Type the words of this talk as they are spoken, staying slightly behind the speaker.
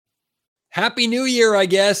Happy New Year, I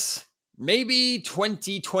guess. Maybe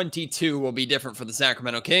 2022 will be different for the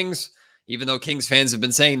Sacramento Kings, even though Kings fans have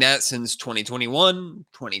been saying that since 2021,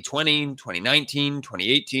 2020, 2019,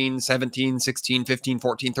 2018, 17, 16, 15,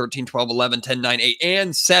 14, 13, 12, 11, 10, 9, 8,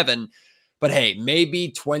 and 7. But hey,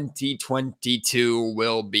 maybe 2022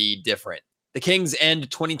 will be different. The Kings end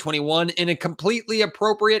 2021 in a completely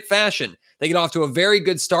appropriate fashion. They get off to a very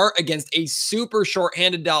good start against a super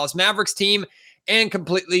shorthanded Dallas Mavericks team and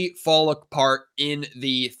completely fall apart in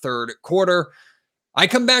the third quarter. I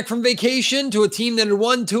come back from vacation to a team that had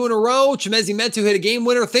won 2 in a row. Chimezie Metu hit a game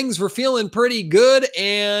winner. Things were feeling pretty good,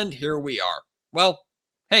 and here we are. Well,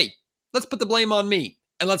 hey, let's put the blame on me,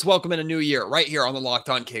 and let's welcome in a new year right here on the Locked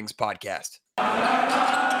On Kings podcast.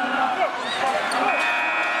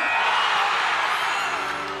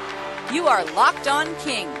 You are Locked On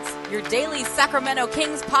Kings, your daily Sacramento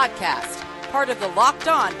Kings podcast. Part of the Locked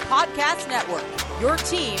On Podcast Network, your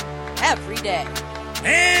team every day.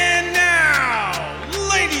 And now,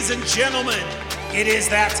 ladies and gentlemen, it is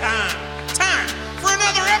that time. Time for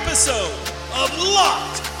another episode of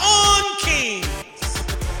Locked On Kings.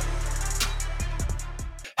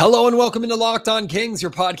 Hello and welcome into Locked On Kings, your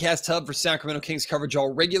podcast hub for Sacramento Kings coverage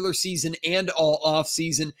all regular season and all off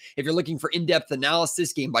season. If you're looking for in-depth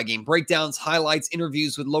analysis, game-by-game breakdowns, highlights,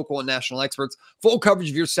 interviews with local and national experts, full coverage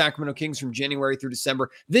of your Sacramento Kings from January through December,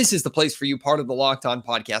 this is the place for you, part of the Locked On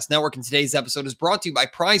Podcast Network. And today's episode is brought to you by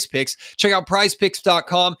PrizePicks. Check out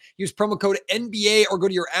prizepicks.com, use promo code NBA, or go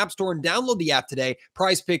to your app store and download the app today.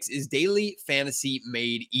 PrizePicks is daily fantasy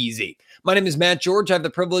made easy. My name is Matt George. I have the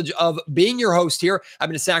privilege of being your host here. I've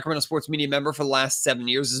been a Sacramento sports media member for the last 7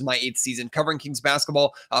 years. This is my 8th season covering Kings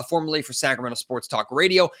basketball, formerly for Sacramento Sports Talk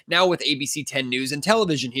Radio, now with ABC 10 News and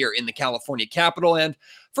Television here in the California capital. And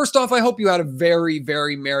first off, I hope you had a very,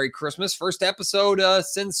 very Merry Christmas. First episode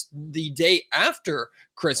since the day after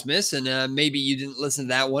Christmas, and maybe you didn't listen to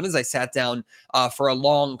that one as I sat down for a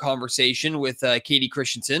long conversation with Katie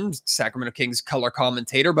Christensen, Sacramento Kings color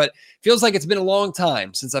commentator, but feels like it's been a long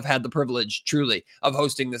time since I've had the privilege, truly, of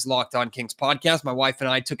hosting this Locked On Kings podcast. My wife and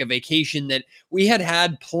I took a vacation that we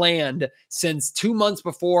had planned since 2 months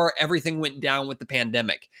before everything went down with the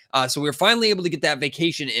pandemic. So we were finally able to get that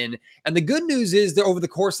vacation in, and the good news is that over the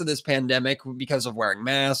course of this pandemic, because of wearing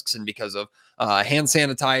masks and because of hand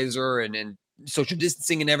sanitizer and social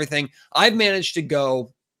distancing and everything, I've managed to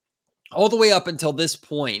go all the way up until this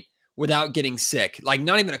point without getting sick, like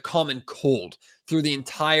not even a common cold through the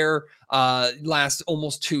entire last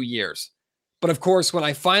almost 2 years. But of course, when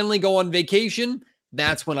I finally go on vacation,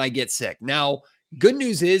 that's when I get sick. Now, good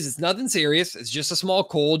news is it's nothing serious. It's just a small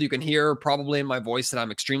cold. You can hear probably in my voice that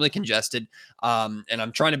I'm extremely congested, and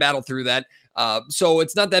I'm trying to battle through that. So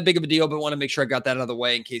it's not that big of a deal, but want to make sure I got that out of the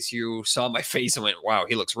way in case you saw my face and went, wow,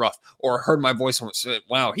 he looks rough, or heard my voice and went,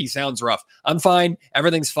 wow, he sounds rough. I'm fine.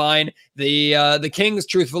 Everything's fine. The Kings,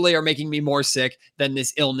 truthfully, are making me more sick than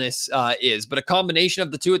this illness is, but a combination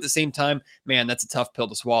of the two at the same time, man, that's a tough pill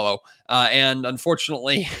to swallow. And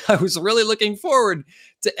unfortunately, I was really looking forward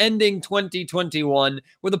to ending 2021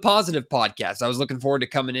 with a positive podcast. I was looking forward to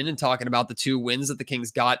coming in and talking about the 2 wins that the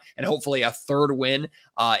Kings got and hopefully a third win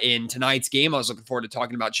in tonight's game. I was looking forward to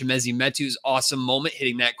talking about Chimezie Metu's awesome moment,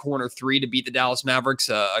 hitting that corner 3 to beat the Dallas Mavericks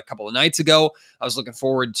a couple of nights ago. I was looking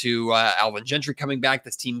forward to Alvin Gentry coming back,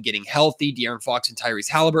 this team getting healthy, De'Aaron Fox and Tyrese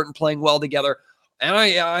Halliburton playing well together. And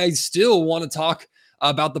I still want to talk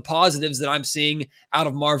about the positives that I'm seeing out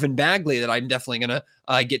of Marvin Bagley that I'm definitely going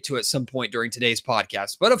to get to at some point during today's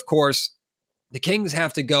podcast. But of course, the Kings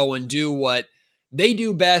have to go and do what they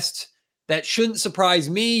do best. That shouldn't surprise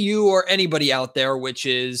me, you, or anybody out there, which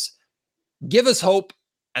is give us hope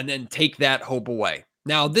and then take that hope away.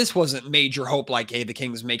 Now, this wasn't major hope like, hey, the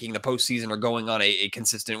Kings making the postseason or going on a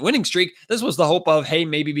consistent winning streak. This was the hope of, hey,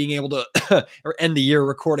 maybe being able to or end the year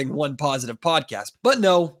recording one positive podcast. But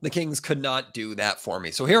no, the Kings could not do that for me.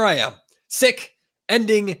 So here I am, sick,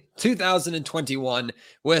 ending 2021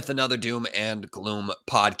 with another doom and gloom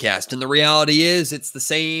podcast. And the reality is it's the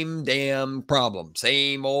same damn problem,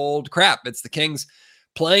 same old crap. It's the Kings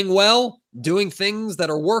playing well, doing things that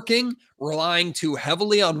are working, relying too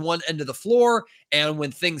heavily on one end of the floor. And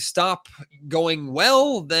when things stop going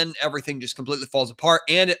well, then everything just completely falls apart.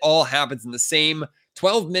 And it all happens in the same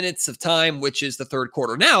 12 minutes of time, which is the third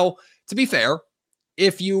quarter. Now, to be fair,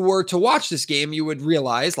 if you were to watch this game, you would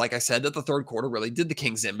realize, like I said, that the third quarter really did the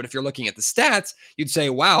Kings in. But if you're looking at the stats, you'd say,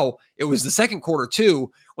 wow, it was the second quarter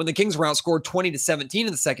too, when the Kings were outscored 20-17 in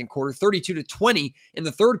the second quarter, 32-20 in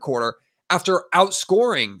the third quarter, after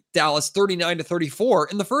outscoring Dallas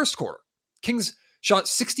 39-34 in the first quarter. Kings Shot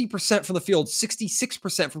 60% from the field,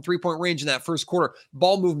 66% from three-point range in that first quarter.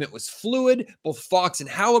 Ball movement was fluid. Both Fox and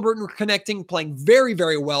Halliburton were connecting, playing very,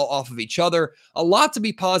 very well off of each other. A lot to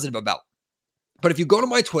be positive about. But if you go to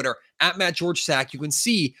my Twitter, at @MattGeorgeSack, you can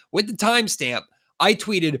see with the timestamp, I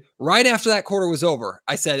tweeted right after that quarter was over.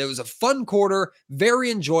 I said it was a fun quarter,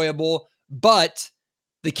 very enjoyable, but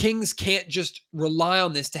the Kings can't just rely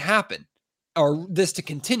on this to happen or this to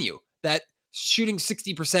continue. That shooting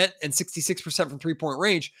 60% and 66% from three-point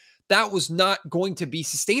range, that was not going to be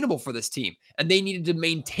sustainable for this team. And they needed to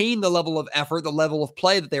maintain the level of effort, the level of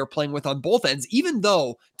play that they were playing with on both ends, even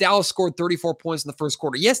though Dallas scored 34 points in the first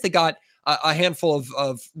quarter. Yes, they got a handful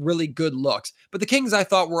of really good looks, but the Kings, I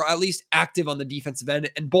thought, were at least active on the defensive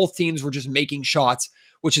end, and both teams were just making shots,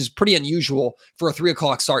 which is pretty unusual for a 3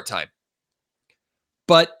 o'clock start time.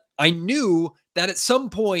 But I knew that at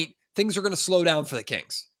some point, things are going to slow down for the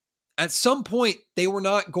Kings. At some point, they were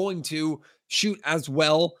not going to shoot as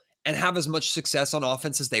well and have as much success on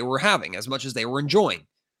offense as they were having, as much as they were enjoying.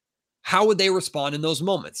 How would they respond in those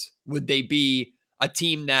moments? Would they be a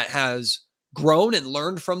team that has grown and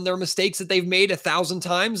learned from their mistakes that they've made 1,000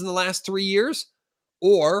 times in the last 3 years?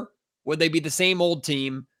 Or would they be the same old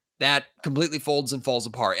team that completely folds and falls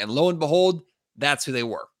apart? And lo and behold, that's who they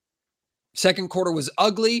were. Second quarter was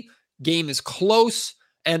ugly. Game is close.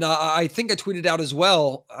 And I think I tweeted out as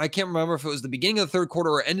well, I can't remember if it was the beginning of the third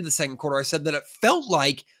quarter or end of the second quarter, I said that it felt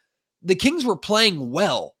like the Kings were playing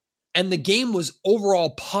well and the game was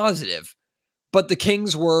overall positive, but the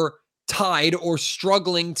Kings were tied or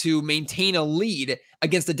struggling to maintain a lead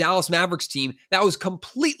against the Dallas Mavericks team that was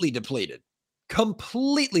completely depleted.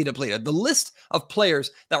 Completely depleted. The list of players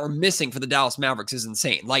that were missing for the Dallas Mavericks is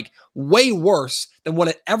insane. Like way worse than what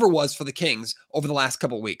it ever was for the Kings over the last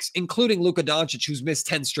couple of weeks, including Luka Doncic, who's missed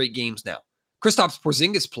 10 straight games now. Kristaps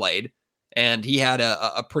Porzingis played, and he had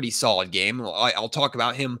a pretty solid game. I'll talk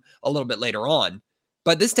about him a little bit later on.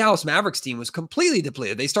 But this Dallas Mavericks team was completely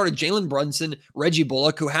depleted. They started Jalen Brunson, Reggie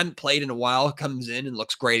Bullock, who hadn't played in a while, comes in and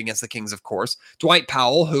looks great against the Kings, of course. Dwight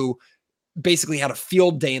Powell, who basically had a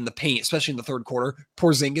field day in the paint, especially in the third quarter,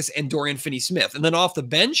 Porzingis and Dorian Finney-Smith. And then off the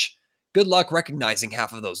bench, good luck recognizing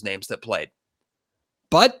half of those names that played.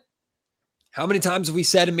 But how many times have we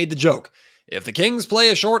said and made the joke, if the Kings play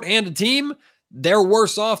a shorthanded team, they're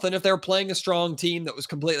worse off than if they're playing a strong team that was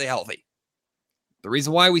completely healthy. The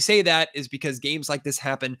reason why we say that is because games like this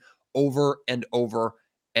happen over and over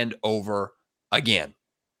and over again.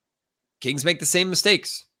 Kings make the same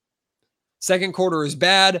mistakes. Second quarter is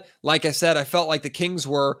bad. Like I said, I felt like the Kings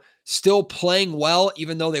were still playing well,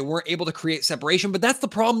 even though they weren't able to create separation. But that's the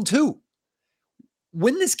problem too.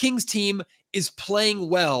 When this Kings team is playing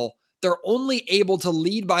well, they're only able to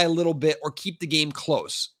lead by a little bit or keep the game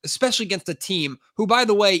close, especially against a team who, by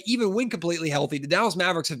the way, even when completely healthy, the Dallas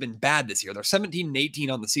Mavericks have been bad this year. They're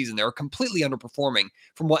 17-18 on the season. They're completely underperforming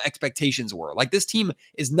from what expectations were. Like, this team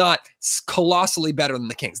is not colossally better than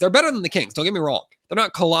the Kings. They're better than the Kings. Don't get me wrong. They're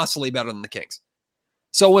not colossally better than the Kings.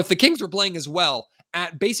 So if the Kings were playing as well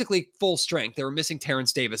at basically full strength, they were missing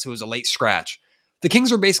Terrence Davis, who was a late scratch. The Kings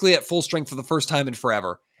were basically at full strength for the first time in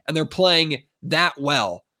forever, and they're playing that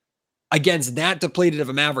well against that depleted of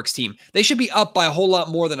a Mavericks team. They should be up by a whole lot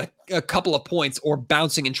more than a couple of points or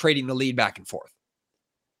bouncing and trading the lead back and forth.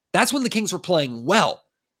 That's when the Kings were playing well.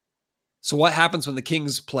 So what happens when the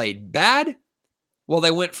Kings played bad? Well,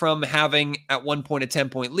 they went from having at one point a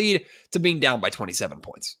 10-point lead to being down by 27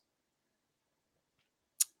 points.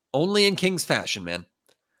 Only in Kings fashion, man.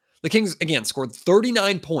 The Kings, again, scored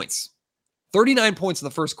 39 points. 39 points in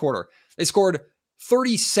the first quarter. They scored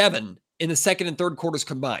 37 in the second and third quarters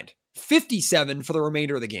combined. 57 for the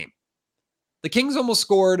remainder of the game. The Kings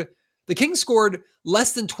scored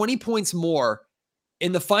less than 20 points more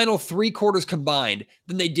in the final three quarters combined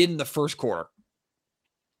than they did in the first quarter.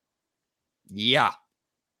 Yeah.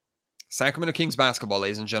 Sacramento Kings basketball,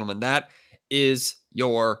 ladies and gentlemen. That is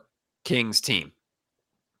your Kings team.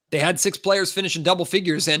 They had 6 players finish in double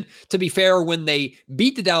figures, and to be fair, when they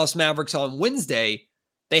beat the Dallas Mavericks on Wednesday,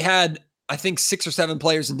 they had, I think, 6 or 7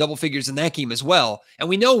 players in double figures in that game as well. And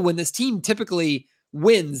we know when this team typically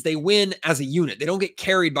wins, they win as a unit. They don't get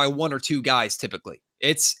carried by 1 or 2 guys typically.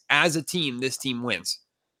 It's as a team, this team wins.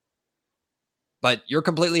 But you're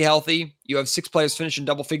completely healthy. You have 6 players finish in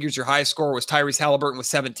double figures. Your highest score was Tyrese Halliburton with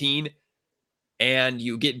 17. And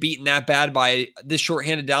you get beaten that bad by this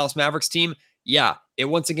shorthanded Dallas Mavericks team. Yeah, it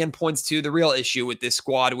once again points to the real issue with this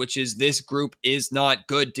squad, which is this group is not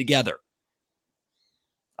good together.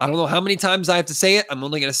 I don't know how many times I have to say it. I'm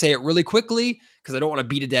only going to say it really quickly because I don't want to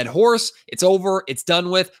beat a dead horse. It's over. It's done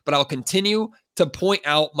with. But I'll continue to point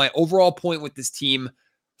out my overall point with this team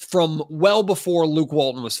from well before Luke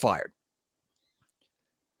Walton was fired.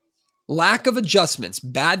 Lack of adjustments,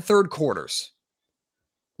 bad third quarters,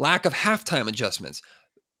 lack of halftime adjustments.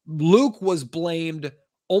 Luke was blamed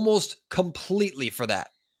almost completely for that.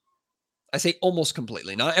 I say almost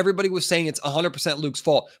completely. Not everybody was saying it's 100% Luke's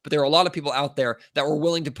fault, but there are a lot of people out there that were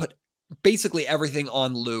willing to put basically everything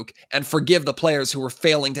on Luke and forgive the players who were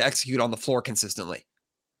failing to execute on the floor consistently.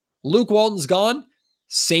 Luke Walton's gone.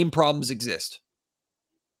 Same problems exist.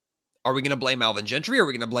 Are we going to blame Alvin Gentry? Are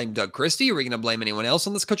we going to blame Doug Christie? Are we going to blame anyone else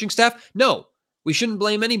on this coaching staff? No, we shouldn't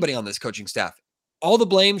blame anybody on this coaching staff. All the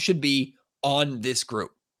blame should be on this group,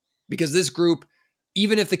 because this group,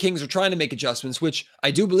 even if the Kings are trying to make adjustments, which I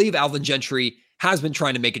do believe Alvin Gentry has been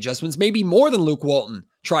trying to make adjustments, maybe more than Luke Walton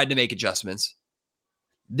tried to make adjustments,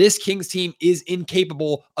 this Kings team is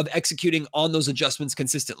incapable of executing on those adjustments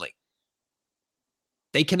consistently.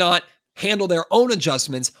 They cannot handle their own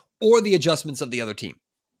adjustments or the adjustments of the other team.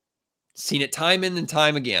 Seen it time in and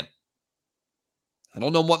time again. I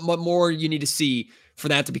don't know what more you need to see for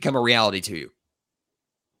that to become a reality to you.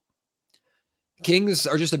 Kings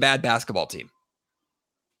are just a bad basketball team.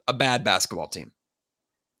 A bad basketball team.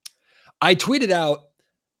 I tweeted out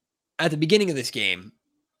at the beginning of this game,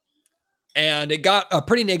 and it got a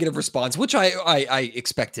pretty negative response, which I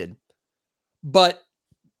expected. But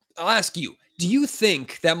I'll ask you, do you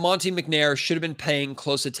think that Monte McNair should have been paying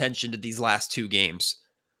close attention to these last two games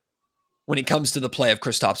when it comes to the play of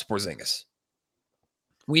Kristaps Porzingis?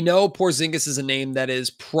 We know Porzingis is a name that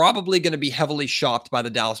is probably going to be heavily shopped by the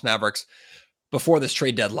Dallas Mavericks before this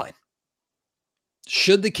trade deadline.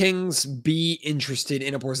 Should the Kings be interested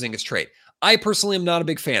in a Porzingis trade? I personally am not a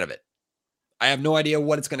big fan of it. I have no idea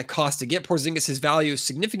what it's going to cost to get Porzingis. His value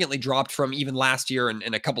significantly dropped from even last year and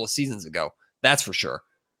a couple of seasons ago. That's for sure.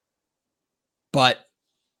 But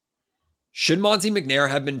should Monte McNair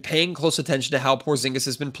have been paying close attention to how Porzingis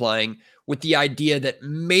has been playing with the idea that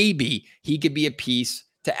maybe he could be a piece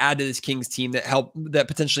to add to this Kings team that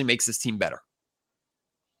potentially makes this team better?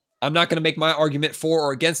 I'm not going to make my argument for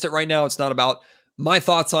or against it right now. It's not about my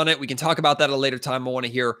thoughts on it. We can talk about that at a later time. I want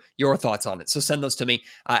to hear your thoughts on it. So send those to me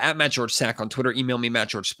at Matt George Sack on Twitter. Email me,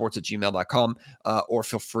 mattgeorgesports@gmail.com, or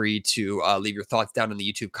feel free to leave your thoughts down in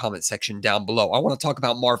the YouTube comment section down below. I want to talk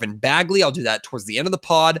about Marvin Bagley. I'll do that towards the end of the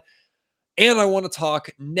pod. And I want to talk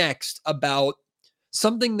next about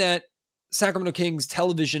something that Sacramento Kings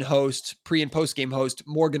television host, pre- and post-game host,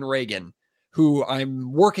 Morgan Reagan, who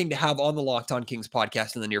I'm working to have on the Locked On Kings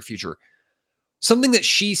podcast in the near future. Something that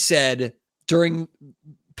she said during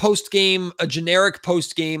post-game, a generic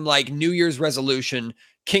post-game, like New Year's resolution,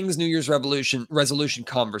 Kings New Year's resolution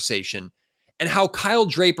conversation, and how Kyle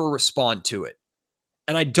Draper responded to it.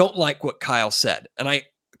 And I don't like what Kyle said. And I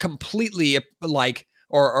completely like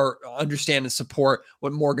or understand and support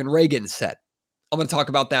what Morgan Reagan said. I'm going to talk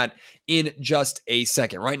about that in just a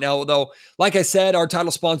second. Right now, though, like I said, our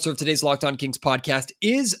title sponsor of today's Locked On Kings podcast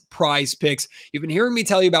is Prize Picks. You've been hearing me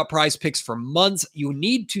tell you about Prize Picks for months. You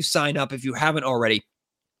need to sign up if you haven't already.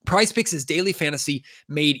 Prize Picks is daily fantasy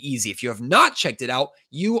made easy. If you have not checked it out,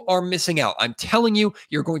 you are missing out. I'm telling you,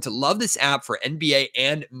 you're going to love this app for NBA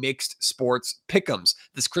and mixed sports pick'ems.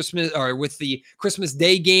 This Christmas, or with the Christmas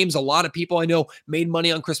Day games, a lot of people I know made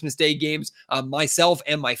money on Christmas Day games. Myself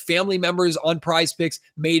and my family members on Prize Picks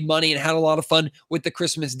made money and had a lot of fun with the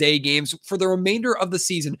Christmas Day games. For the remainder of the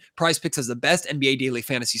season, Prize Picks has the best NBA daily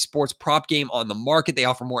fantasy sports prop game on the market. They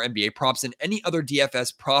offer more NBA props than any other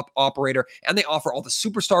DFS prop operator, and they offer all the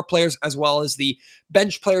superstar players as well as the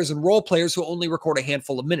bench players and role players who only record a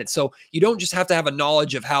handful of minutes. So you don't just have to have a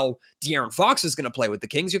knowledge of how De'Aaron Fox is going to play with the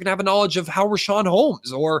Kings. You can have a knowledge of how Rashawn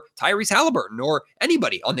Holmes or Tyrese Halliburton or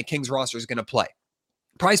anybody on the Kings roster is going to play.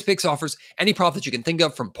 Prize Picks offers any prop that you can think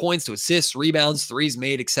of, from points to assists, rebounds, threes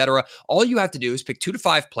made, etc. All you have to do is pick 2 to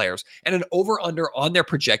 5 players and an over-under on their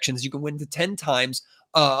projections. You can win to 10 times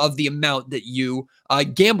of the amount that you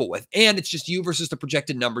gamble with. And it's just you versus the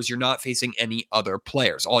projected numbers. You're not facing any other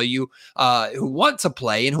players. All you who want to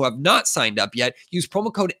play and who have not signed up yet, use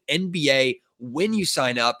promo code NBA when you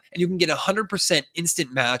sign up, and you can get 100%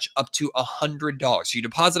 instant match up to $100. So you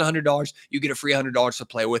deposit $100, you get a free $100 to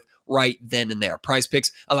play with right then and there. Prize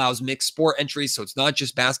Picks allows mixed sport entries, so it's not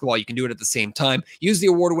just basketball. You can do it at the same time. Use the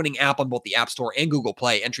award-winning app on both the App Store and Google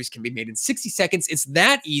Play. Entries can be made in 60 seconds. It's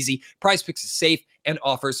that easy. Prize Picks is safe and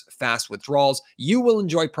offers fast withdrawals. You will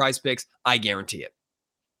enjoy Prize Picks. I guarantee it.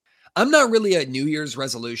 I'm not really a New Year's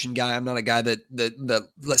resolution guy. I'm not a guy that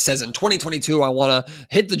says in 2022, I want to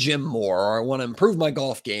hit the gym more, or I want to improve my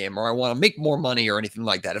golf game, or I want to make more money or anything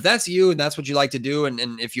like that. If that's you and that's what you like to do, and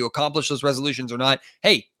if you accomplish those resolutions or not,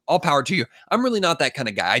 hey, all power to you. I'm really not that kind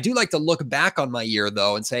of guy. I do like to look back on my year,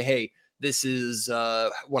 though, and say, hey, this is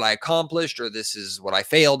what I accomplished, or this is what I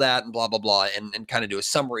failed at, and blah, blah, blah, and kind of do a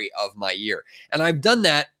summary of my year. And I've done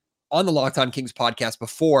that on the Locked On Kings podcast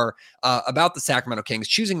before about the Sacramento Kings,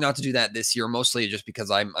 choosing not to do that this year, mostly just because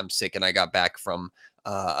I'm sick and I got back from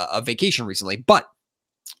a vacation recently. But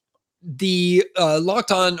the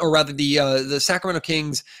Locked On, or rather the Sacramento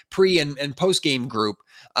Kings pre and post game group,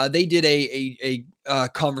 they did a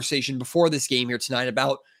conversation before this game here tonight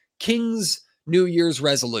about Kings New Year's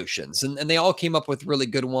resolutions, and they all came up with really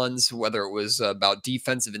good ones, whether it was about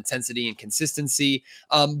defensive intensity and consistency.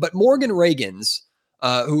 But Morgan Reagan's,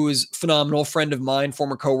 who is a phenomenal friend of mine,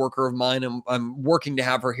 former coworker of mine, and I'm working to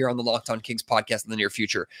have her here on the Locked On Kings podcast in the near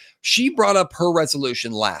future. She brought up her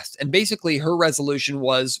resolution last, and basically her resolution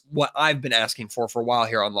was what I've been asking for a while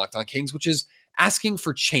here on Locked On Kings, which is asking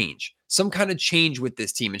for change, some kind of change with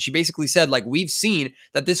this team. And she basically said, like, we've seen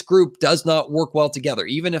that this group does not work well together,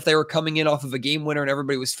 even if they were coming in off of a game winner and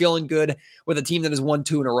everybody was feeling good with a team that has won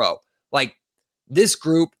 2 in a row. Like, this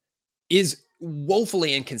group is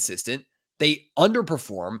woefully inconsistent. They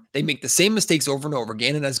underperform. They make the same mistakes over and over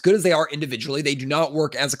again. And as good as they are individually, they do not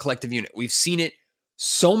work as a collective unit. We've seen it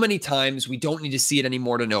so many times. We don't need to see it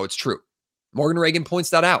anymore to know it's true. Morgan Reagan points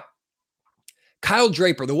that out. Kyle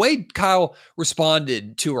Draper, the way Kyle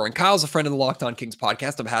responded to her, and Kyle's a friend of the Locked On Kings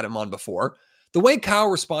podcast. I've had him on before. The way Kyle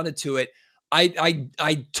responded to it,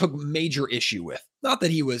 I took major issue with. Not that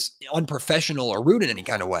he was unprofessional or rude in any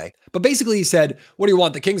kind of way, but basically he said, what do you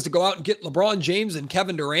want, the Kings to go out and get LeBron James and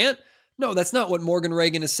Kevin Durant? No, that's not what Morgan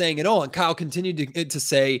Reagan is saying at all. And Kyle continued to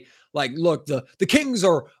say, like, look, the Kings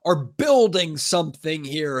are building something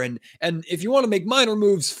here. And if you want to make minor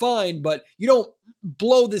moves, fine, but you don't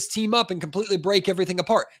blow this team up and completely break everything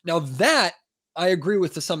apart. Now that I agree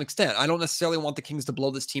with to some extent. I don't necessarily want the Kings to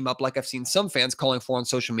blow this team up like I've seen some fans calling for on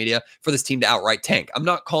social media for this team to outright tank. I'm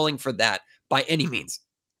not calling for that by any means.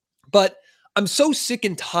 But I'm so sick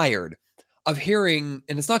and tired of hearing,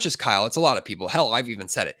 and it's not just Kyle, it's a lot of people. Hell, I've even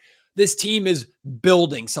said it. This team is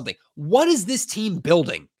building something. What is this team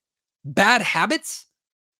building? Bad habits?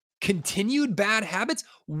 Continued bad habits?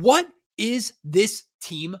 What is this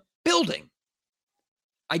team building?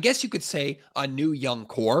 I guess you could say a new young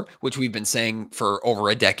core, which we've been saying for over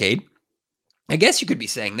a decade. I guess you could be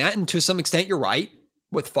saying that, and to some extent you're right,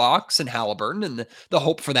 with Fox and Halliburton and the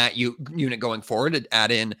hope for that unit going forward, to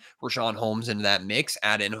add in Rashawn Holmes into that mix,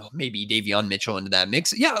 add in maybe Davion Mitchell into that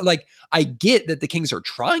mix. Yeah, like, I get that the Kings are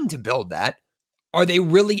trying to build that. Are they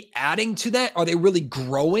really adding to that? Are they really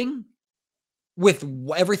growing with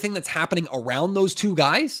everything that's happening around those two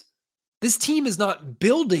guys? This team is not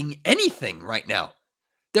building anything right now.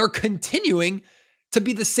 They're continuing to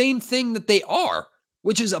be the same thing that they are,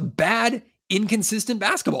 which is a bad, inconsistent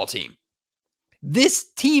basketball team. This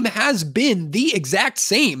team has been the exact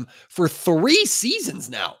same for 3 seasons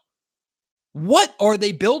now. What are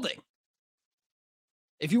they building?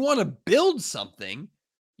 If you want to build something,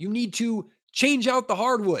 you need to change out the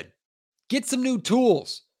hardwood, get some new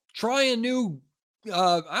tools, try a new,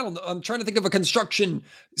 I don't know, I'm trying to think of a construction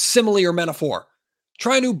simile or metaphor.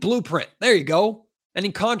 Try a new blueprint. There you go.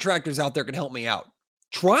 Any contractors out there can help me out.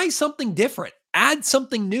 Try something different. Add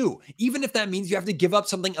something new, even if that means you have to give up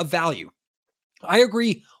something of value. I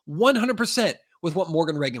agree 100% with what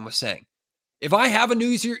Morgan Reagan was saying. If I have a New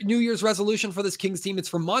Year's resolution for this Kings team, it's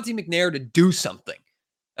for Monte McNair to do something.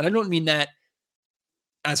 And I don't mean that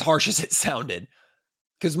as harsh as it sounded,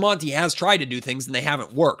 because Monte has tried to do things and they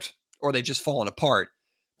haven't worked, or they've just fallen apart.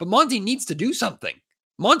 But Monte needs to do something.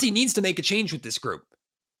 Monte needs to make a change with this group.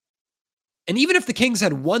 And even if the Kings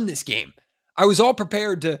had won this game, I was all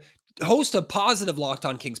prepared to host a positive Locked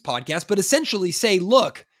On Kings podcast, but essentially say,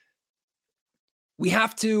 look, we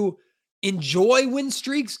have to enjoy win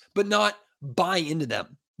streaks, but not buy into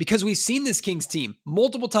them. Because we've seen this Kings team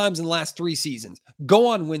multiple times in the last 3 seasons go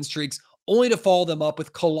on win streaks only to follow them up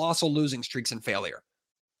with colossal losing streaks and failure.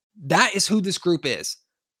 That is who this group is.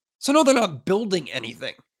 So no, they're not building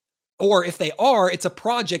anything. Or if they are, it's a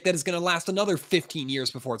project that is going to last another 15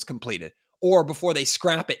 years before it's completed, or before they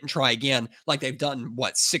scrap it and try again, like they've done,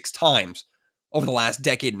 6 times over the last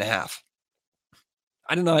decade and a half.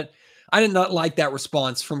 I did not like that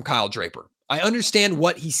response from Kyle Draper. I understand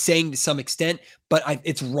what he's saying to some extent, but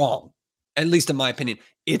it's wrong. At least in my opinion,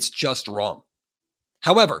 it's just wrong.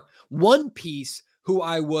 However, one piece who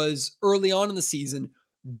I was early on in the season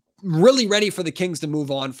really ready for the Kings to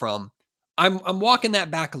move on from, I'm walking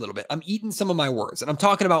that back a little bit. I'm eating some of my words, and I'm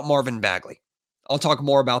talking about Marvin Bagley. I'll talk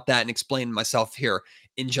more about that and explain myself here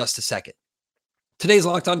in just a second. Today's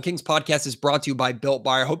Locked On Kings podcast is brought to you by Built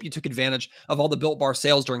Bar. I hope you took advantage of all the Built Bar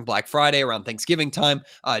sales during Black Friday around Thanksgiving time.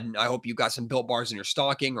 I hope you got some Built Bars in your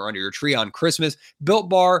stocking or under your tree on Christmas. Built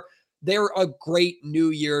Bar, they're a great New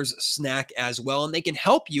Year's snack as well. And they can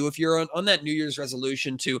help you if you're on that New Year's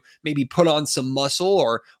resolution to maybe put on some muscle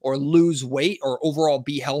or lose weight or overall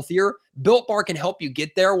be healthier. Built Bar can help you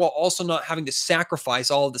get there while also not having to sacrifice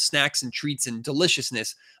all of the snacks and treats and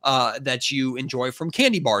deliciousness that you enjoy from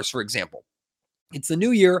candy bars, for example. It's the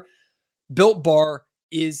new year. Built Bar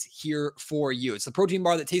is here for you. It's the protein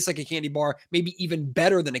bar that tastes like a candy bar, maybe even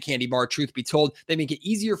better than a candy bar, truth be told. They make it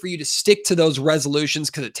easier for you to stick to those resolutions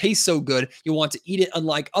because it tastes so good. You'll want to eat it,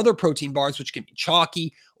 unlike other protein bars, which can be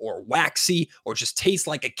chalky or waxy or just taste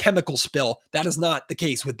like a chemical spill. That is not the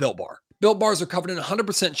case with Built Bar. Built Bars are covered in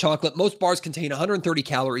 100% chocolate. Most bars contain 130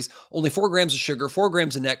 calories, only 4 grams of sugar, 4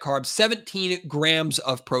 grams of net carbs, 17 grams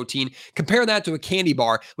of protein. Compare that to a candy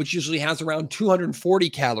bar, which usually has around 240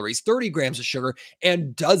 calories, 30 grams of sugar,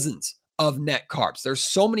 and dozens of net carbs. There's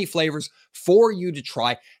so many flavors for you to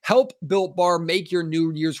try. Help Built Bar make your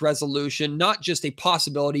New Year's resolution not just a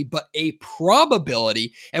possibility, but a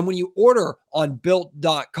probability. And when you order on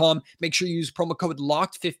built.com, make sure you use promo code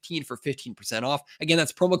LOCKED15 for 15% off. Again,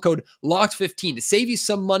 that's promo code LOCKED15 to save you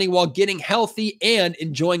some money while getting healthy and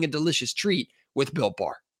enjoying a delicious treat with Built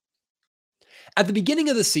Bar. At the beginning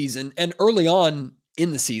of the season and early on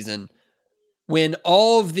in the season, when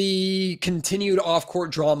all of the continued off-court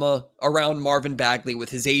drama around Marvin Bagley with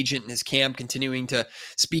his agent and his camp continuing to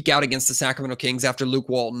speak out against the Sacramento Kings after Luke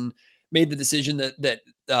Walton made the decision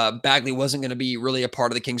that Bagley wasn't going to be really a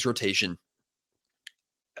part of the Kings rotation.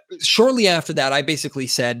 Shortly after that, I basically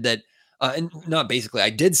said that, and not basically, I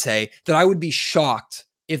did say that I would be shocked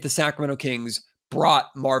if the Sacramento Kings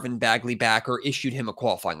brought Marvin Bagley back or issued him a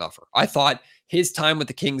qualifying offer. I thought his time with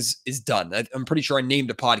the Kings is done. I'm pretty sure I named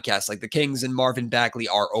a podcast like the Kings and Marvin Bagley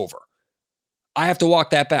are over. I have to walk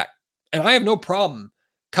that back. And I have no problem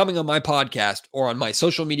coming on my podcast or on my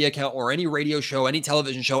social media account or any radio show, any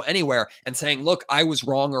television show, anywhere and saying, look, I was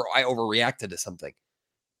wrong or I overreacted to something.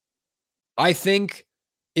 I think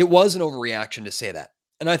it was an overreaction to say that.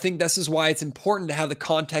 And I think this is why it's important to have the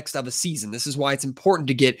context of a season. This is why it's important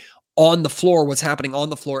to get on the floor, what's happening on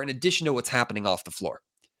the floor, in addition to what's happening off the floor.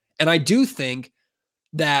 And I do think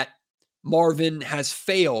that Marvin has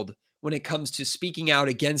failed when it comes to speaking out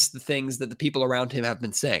against the things that the people around him have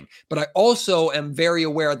been saying. But I also am very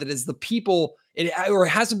aware that it's the people, it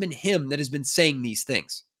hasn't been him that has been saying these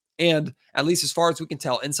things. And at least as far as we can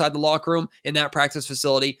tell, inside the locker room, in that practice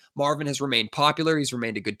facility, Marvin has remained popular. He's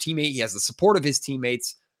remained a good teammate. He has the support of his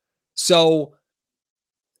teammates. So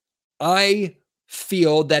I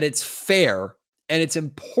feel that it's fair and it's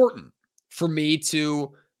important for me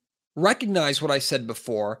to recognize what I said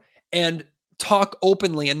before and talk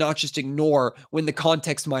openly and not just ignore when the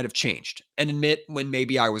context might have changed and admit when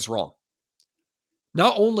maybe I was wrong.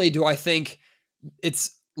 Not only do I think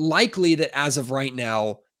it's likely that as of right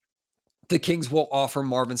now, the Kings will offer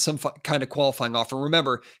Marvin some kind of qualifying offer.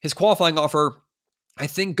 Remember, his qualifying offer, I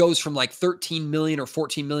think, goes from like 13 million or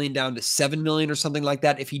 14 million down to 7 million or something like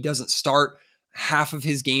that if he doesn't start half of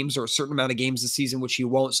his games or a certain amount of games this season, which he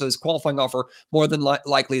won't. So his qualifying offer more than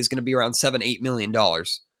likely is going to be around $7-8 million.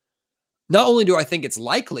 Not only do I think it's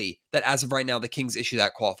likely that as of right now, the Kings issue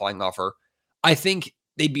that qualifying offer, I think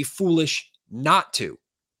they'd be foolish not to.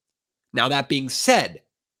 Now, that being said,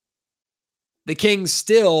 the Kings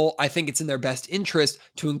still, I think it's in their best interest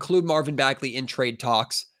to include Marvin Bagley in trade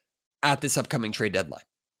talks at this upcoming trade deadline.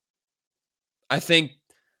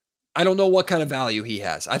 I don't know what kind of value he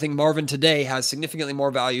has. I think Marvin today has significantly more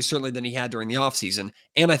value, certainly, than he had during the offseason.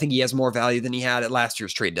 And I think he has more value than he had at last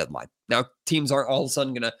year's trade deadline. Now, teams aren't all of a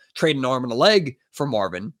sudden going to trade an arm and a leg for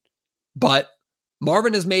Marvin, but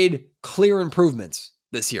Marvin has made clear improvements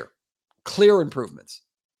this year. Clear improvements.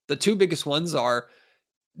 The two biggest ones are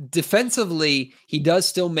defensively, he does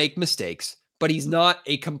still make mistakes, but he's not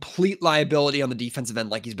a complete liability on the defensive end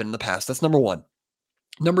like he's been in the past. That's number one.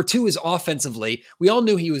 Number two is offensively. We all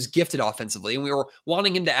knew he was gifted offensively, and we were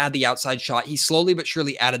wanting him to add the outside shot. He slowly but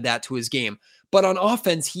surely added that to his game. But on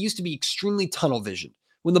offense, he used to be extremely tunnel vision.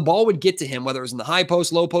 When the ball would get to him, whether it was in the high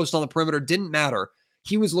post, low post, on the perimeter, didn't matter.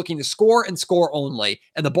 He was looking to score and score only,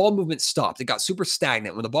 and the ball movement stopped. It got super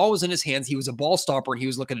stagnant. When the ball was in his hands, he was a ball stopper, and he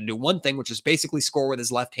was looking to do one thing, which is basically score with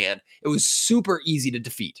his left hand. It was super easy to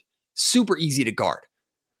defeat, super easy to guard.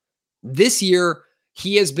 This year,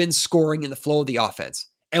 he has been scoring in the flow of the offense.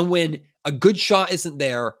 And when a good shot isn't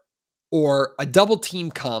there or a double team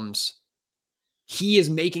comes, he is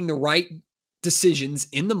making the right decisions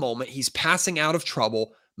in the moment. He's passing out of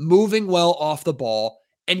trouble, moving well off the ball,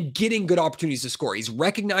 and getting good opportunities to score. He's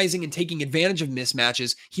recognizing and taking advantage of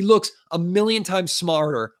mismatches. He looks a million times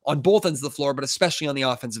smarter on both ends of the floor, but especially on the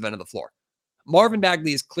offensive end of the floor. Marvin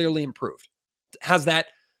Bagley is clearly improved. Has that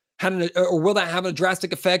or will that have a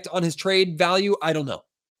drastic effect on his trade value? I don't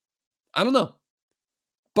know.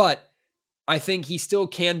 But I think he still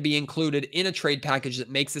can be included in a trade package that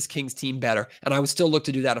makes this Kings team better. And I would still look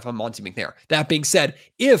to do that if I'm Monte McNair. That being said,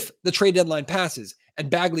 if the trade deadline passes and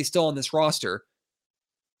Bagley's still on this roster,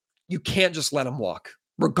 you can't just let him walk,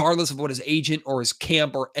 regardless of what his agent or his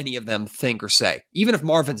camp or any of them think or say. Even if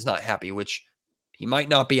Marvin's not happy, which he might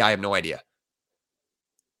not be, I have no idea.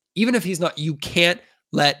 Even if he's not, you can't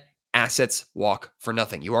let assets walk for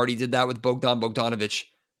nothing. You already did that with Bogdan Bogdanovic,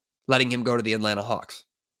 letting him go to the Atlanta Hawks.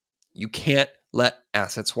 You can't let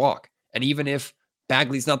assets walk. And even if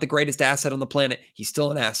Bagley's not the greatest asset on the planet, he's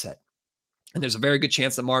still an asset. And there's a very good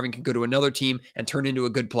chance that Marvin can go to another team and turn into a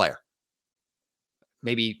good player.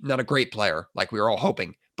 Maybe not a great player like we were all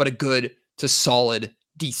hoping, but a good to solid,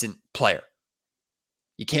 decent player.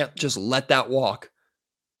 You can't just let that walk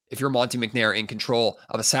if you're Monte McNair in control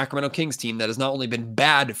of a Sacramento Kings team that has not only been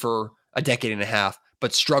bad for a decade and a half,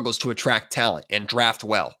 but struggles to attract talent and draft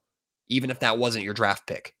well, even if that wasn't your draft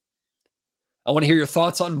pick. I want to hear your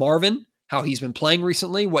thoughts on Marvin, how he's been playing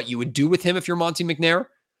recently, what you would do with him if you're Monte McNair.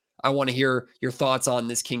 I want to hear your thoughts on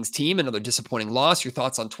this Kings team, another disappointing loss, your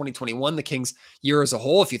thoughts on 2021, the Kings year as a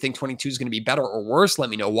whole. If you think 22 is going to be better or worse,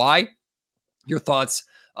 let me know why. Your thoughts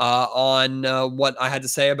on what I had to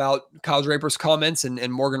say about Kyle Draper's comments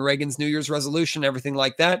and Morgan Reagan's New Year's resolution, everything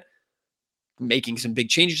like that. Making some big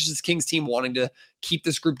changes to this Kings team, wanting to keep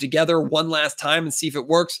this group together one last time and see if it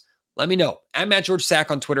works. Let me know. At Matt George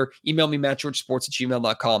Sack on Twitter. Email me,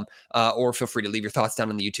 mattgeorgesports@gmail.com, or feel free to leave your thoughts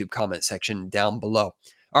down in the YouTube comment section down below.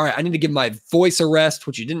 All right, I need to give my voice a rest.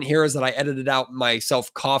 What you didn't hear is that I edited out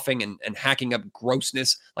myself coughing and hacking up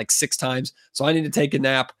grossness like 6 times. So I need to take a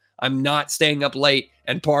nap. I'm not staying up late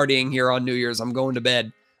and partying here on New Year's. I'm going to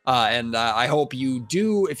bed. And I hope you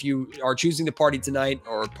do, if you are choosing to party tonight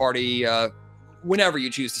or party whenever you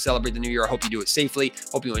choose to celebrate the new year. I hope you do it safely.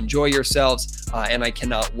 Hope you enjoy yourselves. And I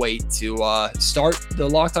cannot wait to start the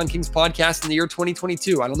Locked On Kings podcast in the year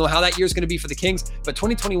 2022. I don't know how that year is going to be for the Kings, but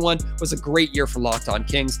 2021 was a great year for Locked On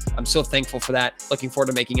Kings. I'm so thankful for that. Looking forward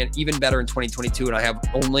to making it even better in 2022. And I have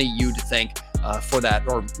only you to thank for that,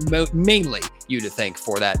 or mainly you to thank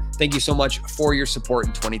for that. Thank you so much for your support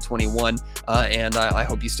in 2021. And I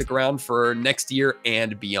hope you stick around for next year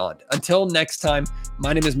and beyond. Until next time,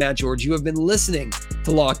 my name is Matt George. You have been listening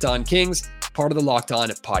to Locked On Kings, part of the Locked On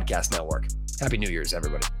Podcast Network. Happy New Year's,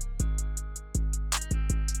 everybody.